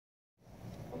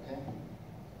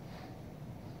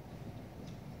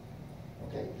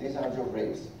these are your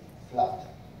ribs, flat.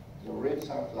 Your ribs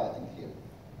are flat in here,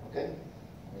 okay?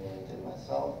 I'm tell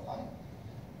myself, fine.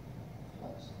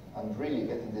 I'm really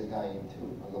getting this guy into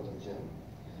a lot of gel.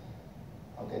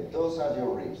 Okay, those are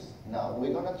your ribs. Now,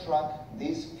 we're gonna track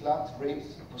these flat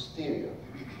ribs posterior.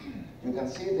 You can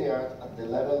see they are at the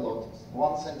level of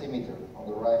 1 centimeter on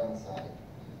the right-hand side.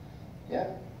 Yeah?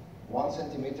 1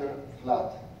 centimeter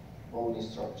flat bony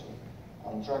structure.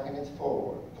 I'm tracking it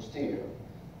forward, posterior.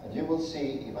 And you will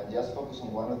see, if I just focus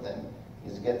on one of them,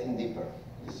 it's getting deeper.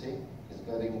 You see? It's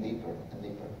getting deeper and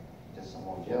deeper. Just some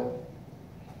more gel.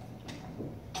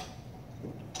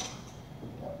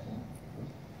 Okay.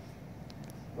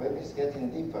 When it's getting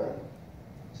deeper,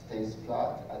 it stays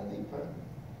flat and deeper.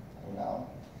 And now,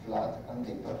 flat and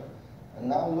deeper. And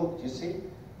now look, you see?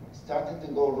 It's starting to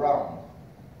go round.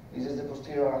 This is the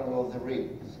posterior angle of the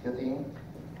rib. It's getting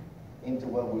into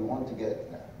what we want to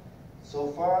get now.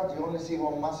 So far, you only see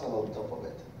one muscle on top of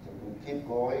it. We keep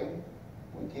going,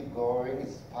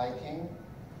 it's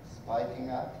spiking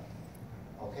up.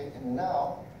 Okay, and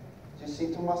now you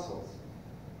see two muscles.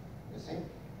 You see?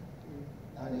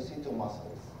 Now you see two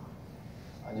muscles.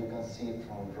 And you can see it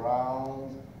from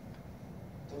round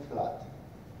to flat.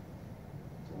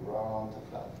 To round to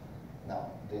flat.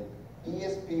 Now, the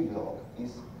ESP block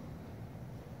is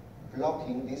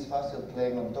blocking this fascial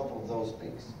plane on top of those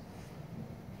peaks.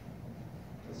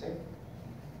 You see?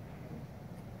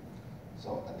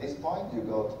 So at this point you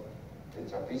got the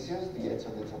trapezius, the edge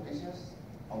of the trapezius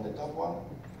on the top one,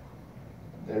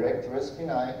 the Erector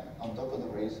Spinae on top of the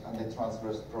ribs, and the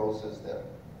transverse process there.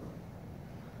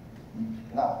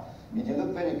 Now, if you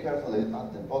look very carefully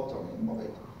at the bottom of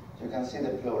it, you can see the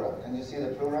pleura. Can you see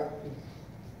the pleura?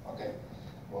 Okay.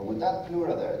 Well, with that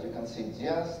pleura there, you can see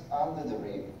just under the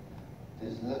rib,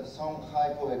 there's some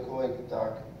hypoechoic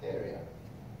dark area.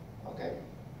 Okay?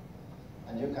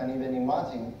 And you can even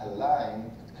imagine a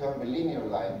line, a curvilinear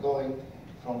line, going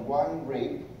from one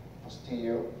rib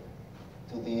posterior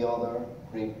to the other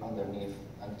rib underneath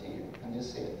anterior. Can you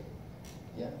see it?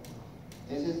 Yeah?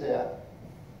 This is the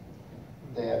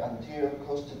anterior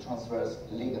costotransverse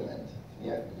ligament.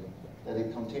 Yeah? That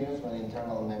it continues with an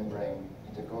internal membrane,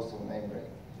 intercostal membrane.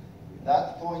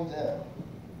 That point there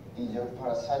is your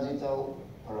parasagittal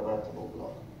paravertebral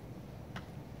block.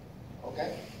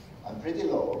 Okay? I'm pretty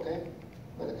low, okay?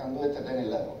 But I can do it at any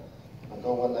level. If I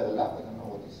go one level up, I don't know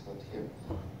what is got here.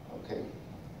 Okay.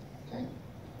 Okay?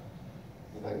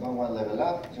 If I go one level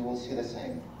up, you will see the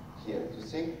same here. You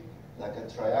see? Like a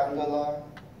triangular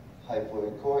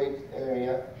hypoechoic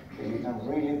area that you can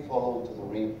really follow to the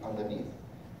rib underneath.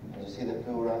 And you see the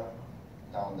pleura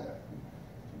down there.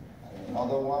 And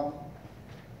another one.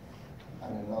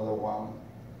 And another one.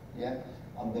 Yeah?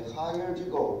 And the higher you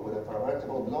go with a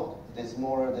paravertebral block, the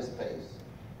smaller the space.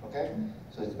 Okay?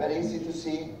 So it's very easy to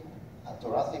see a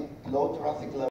low thoracic level